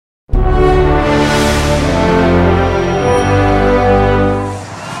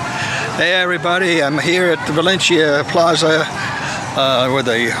Hey everybody, I'm here at the Valencia Plaza where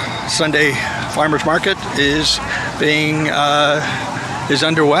the Sunday Farmers Market is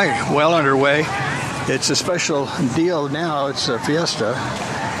underway, well underway. It's a special deal now. It's a fiesta,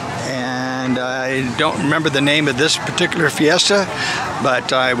 and I don't remember the name of this particular fiesta,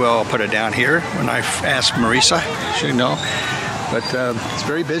 but I will put it down here when I ask Marisa. She know. But it's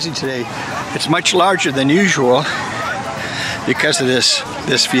very busy today. It's much larger than usual because of this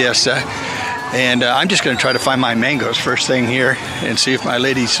fiesta, and I'm just going to try to find my mangoes first thing here and see if my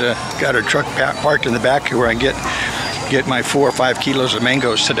lady's got her truck parked in the back here where I get my 4 or 5 kilos of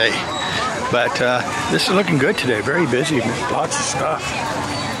mangoes today. But this is looking good today. Very busy. Lots of stuff.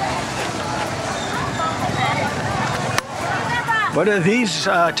 What are these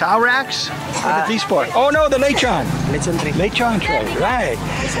towel racks? What are these for? Oh no, the lechon. Lechon tray, right.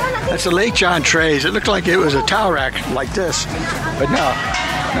 That's the lechon trays. It looked like it was a towel rack like this, but no.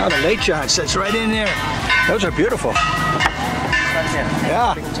 Now the lechon sits right in there. Those are beautiful.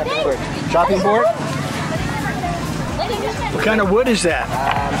 Yeah. Chopping board. What kind of wood is that?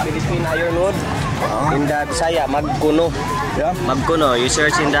 Philippine ironwood. In the Vixia, magkuno. Yeah. Magkuno. You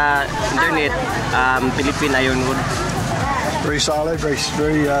search in the internet, Philippine ironwood. Very solid, very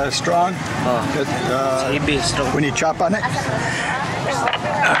strong. Heavy, strong. When you chop on it?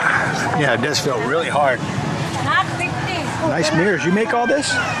 Yeah, it does feel really hard. Nice mirrors. You make all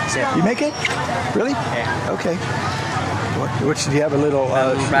this? Yeah. You make it? Really? Yeah. Okay. Which do you have a little?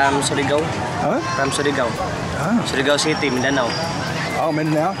 From Surigao. Huh? From Surigao. Oh. Surigao City, Mindanao. Oh,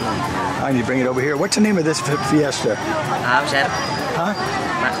 Mindanao? I need to bring it over here. What's the name of this fiesta? Sir. Huh?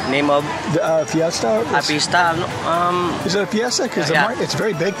 Name of? The fiesta? Fiesta. Is it a fiesta? Because yeah. It's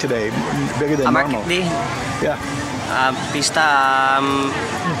very big today. Bigger than normal. Day. Yeah. Fiesta.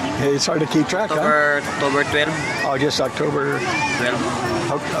 It's hard to keep track, October 12. Oh, just October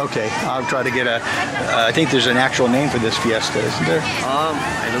 12. Okay, I'll try to get a. I think there's an actual name for this fiesta, isn't there?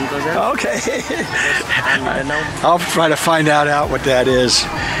 I don't know that. Okay. I don't know. I'll try to find out what that is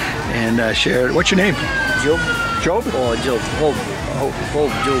and share it. What's your name? Job. Job? Oh, Job. Hope.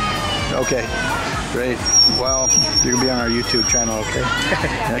 Hope. Job. Okay. Great. Well, you're gonna be on our YouTube channel, okay?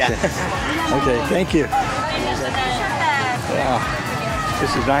 Okay. Okay. Thank you. Yeah.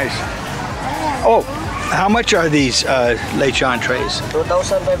 This is nice. Oh, how much are these lechon trays?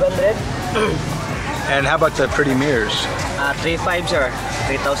 2,500. And how about the pretty mirrors? 3,500, sir.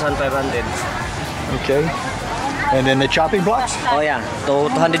 3,500. Okay. And then the chopping blocks? Oh yeah,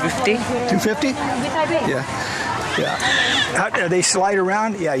 250. 250? Yeah. Yeah. How they slide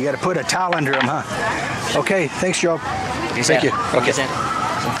around? Yeah, you got to put a towel under them, huh? Okay. Thanks, Joe. Yes, Thank sir. you. Okay. Yes, sir.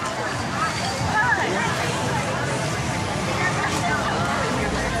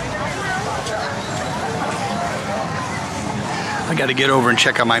 I got to get over and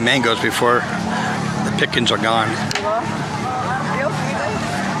check on my mangoes before the pickings are gone.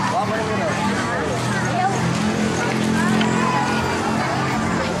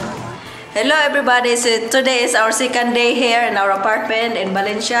 Hello everybody, so today is our second day here in our apartment in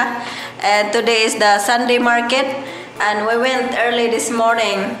Valencia, and today is the Sunday market, and we went early this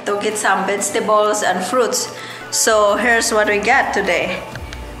morning to get some vegetables and fruits. So here's what we got today.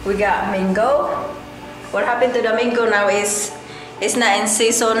 We got mango. What happened to the mango now is it's not in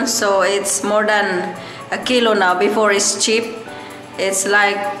season, so it's more than a kilo now. Before it's cheap, it's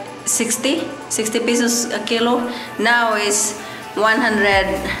like 60 pesos a kilo. Now it's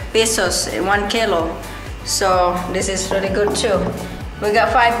 100 pesos 1 kilo. So this is really good too. We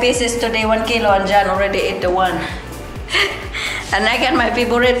got 5 pieces today, 1 kilo, and John already ate the one. And I got my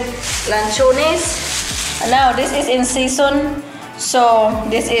favorite lanchones. And now this is in season, so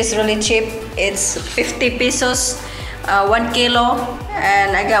this is really cheap. It's 50 pesos 1 kilo,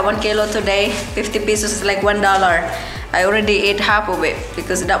 and I got 1 kilo today. 50 pesos is like $1. I already ate half of it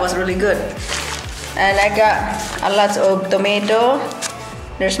because that was really good. And I got a lot of tomato.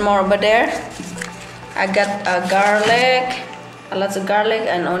 There's more over there. I got a lots of garlic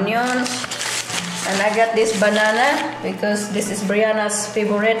and onions. And I got this banana because this is Brianna's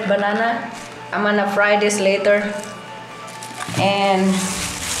favorite banana. I'm gonna fry this later. And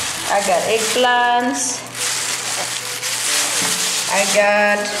I got eggplants. I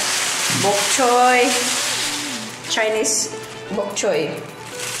got bok choy, Chinese bok choy.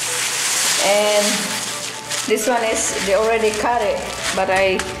 And this one is, they already cut it, but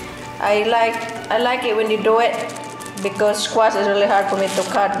I like it when you do it, because squash is really hard for me to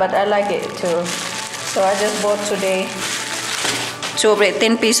cut, but I like it too. So I just bought today 2 of it,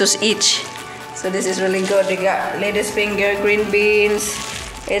 10 pesos each. So this is really good. They got lettuce finger, green beans.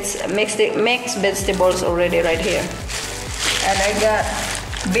 It's mixed vegetables already right here. And I got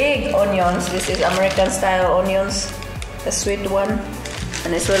big onions. This is American style onions, the sweet one,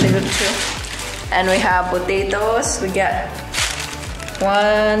 and it's really good too. And we have potatoes. We got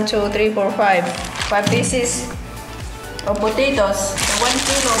 1, 2, 3, 4, 5 pieces of potatoes. The 1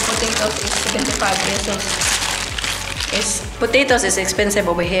 kilo of potatoes is 75 pesos. Potatoes is expensive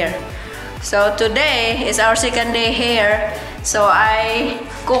over here. So today is our second day here. So I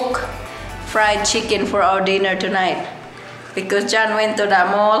cook fried chicken for our dinner tonight because John went to the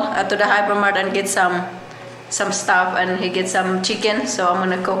mall, to the hypermart, and get some stuff, and he gets some chicken. So I'm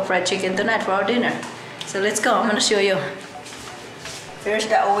gonna cook fried chicken tonight for our dinner. So let's go. I'm gonna show you. Here's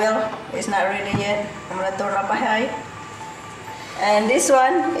the oil. It's not ready yet. I'm gonna turn up high. And this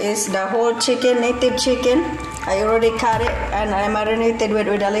one is the whole chicken, native chicken. I already cut it and I marinated with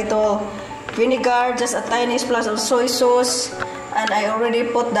a little vinegar, just a tiny splash of soy sauce. And I already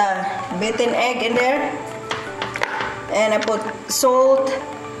put the beaten egg in there. And I put salt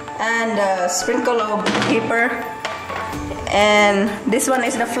and a sprinkle of pepper. And this one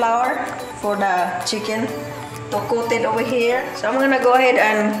is the flour for the chicken to coat it over here. So I'm gonna go ahead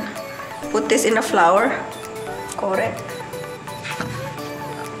and put this in the flour. Correct.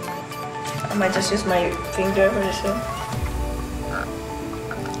 I might just use my finger for this one,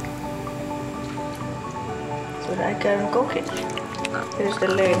 so that I can cook it. Here's the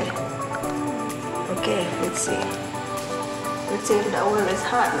lid. Okay, let's see. Let's see if the oil is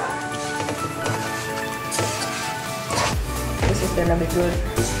hot now. This is gonna be good.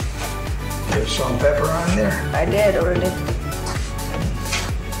 You have salt and pepper on there? I did already.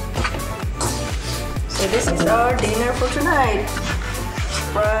 So this is our dinner for tonight.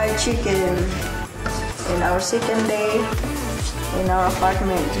 Fried chicken in our second day in our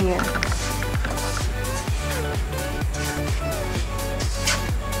apartment here.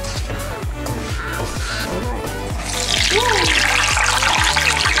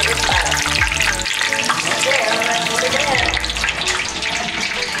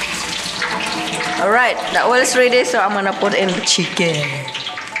 Alright, the oil is ready, so I'm gonna put in the chicken.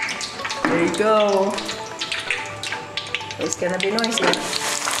 There you go. It's gonna be noisy.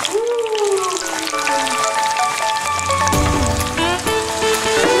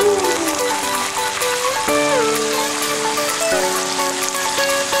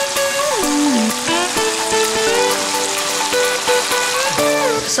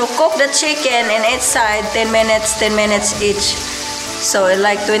 So cook the chicken in each side 10 minutes each. So it's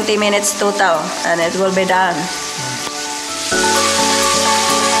like 20 minutes total, and it will be done.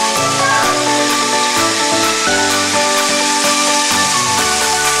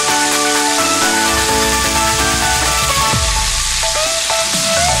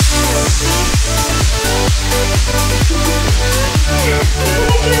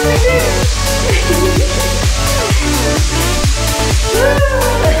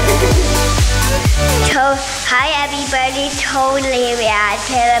 Hi everybody, totally we are at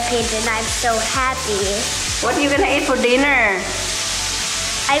Philippines and I'm so happy. What are you gonna eat for dinner?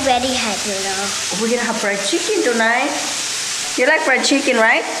 I already had dinner. We're gonna have fried chicken tonight. You like fried chicken,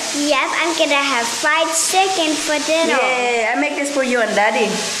 right? Yep, I'm gonna have fried chicken for dinner. Yeah, I make this for you and Daddy.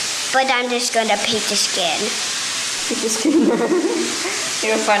 But I'm just gonna pick the skin. Pick the skin.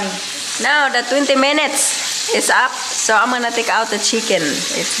 You're funny. Now the 20 minutes is up, so I'm gonna take out the chicken.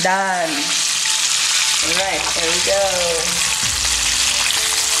 It's done. Alright, there we go.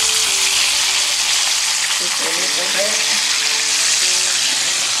 Just a little bit.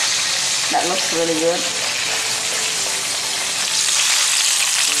 That looks really good.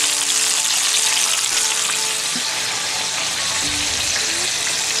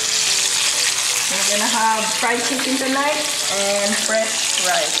 We're gonna have fried chicken tonight and fresh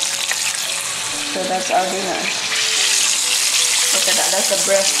rice. So that's our dinner. Look at that, that's the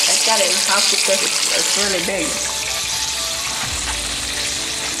breast. I cut it in half because it's really big.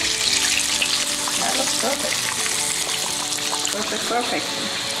 That looks perfect. Perfect.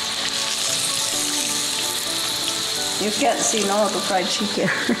 You can't see no to fried chicken.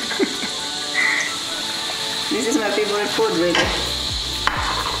 This is my favorite food, really.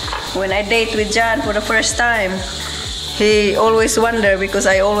 When I date with John for the first time, he always wonder because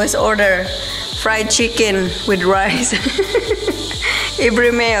I always order fried chicken with rice.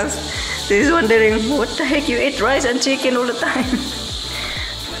 Every meal. So he's wondering, what the heck, you eat rice and chicken all the time?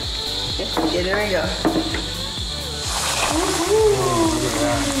 Okay, there we go.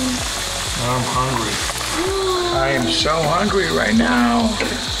 I'm hungry. I am so hungry right now.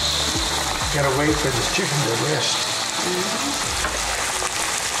 Gotta wait for this chicken to rest.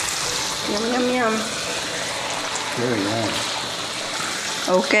 Yum, yum, yum. Very nice.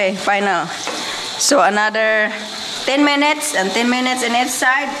 Okay, final. So another 10 minutes and 10 minutes on each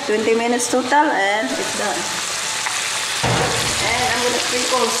side, 20 minutes total, and it's done. And I'm gonna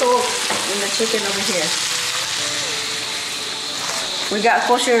sprinkle salt in the chicken over here. We got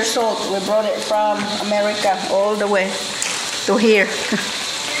kosher salt. We brought it from America all the way to here.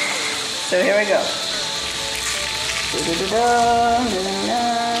 So here we go.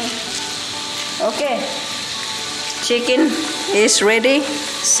 Okay, chicken is ready.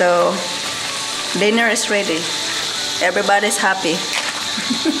 So dinner is ready. Everybody's happy.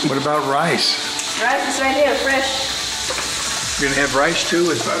 What about rice? Rice is right here, fresh. You're gonna have rice too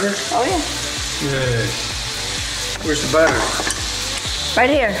with butter? Oh yeah. Yes. Where's the butter? Right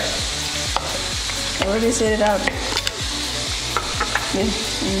here. I already set it out.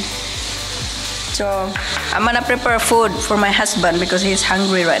 So I'm gonna prepare food for my husband because he's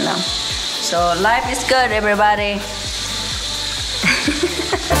hungry right now. So life is good, everybody.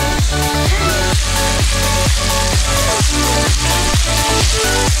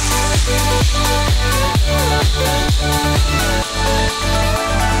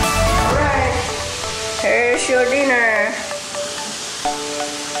 Alright, here's your dinner.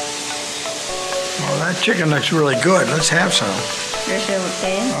 Well, that chicken looks really good. Let's have some. Here's your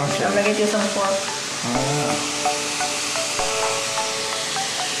pan. Okay. I'm gonna get you some pork.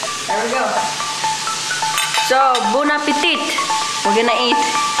 There we go. So, bon appetit. We're gonna eat.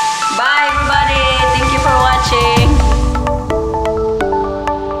 Bye everybody. Thank you for watching.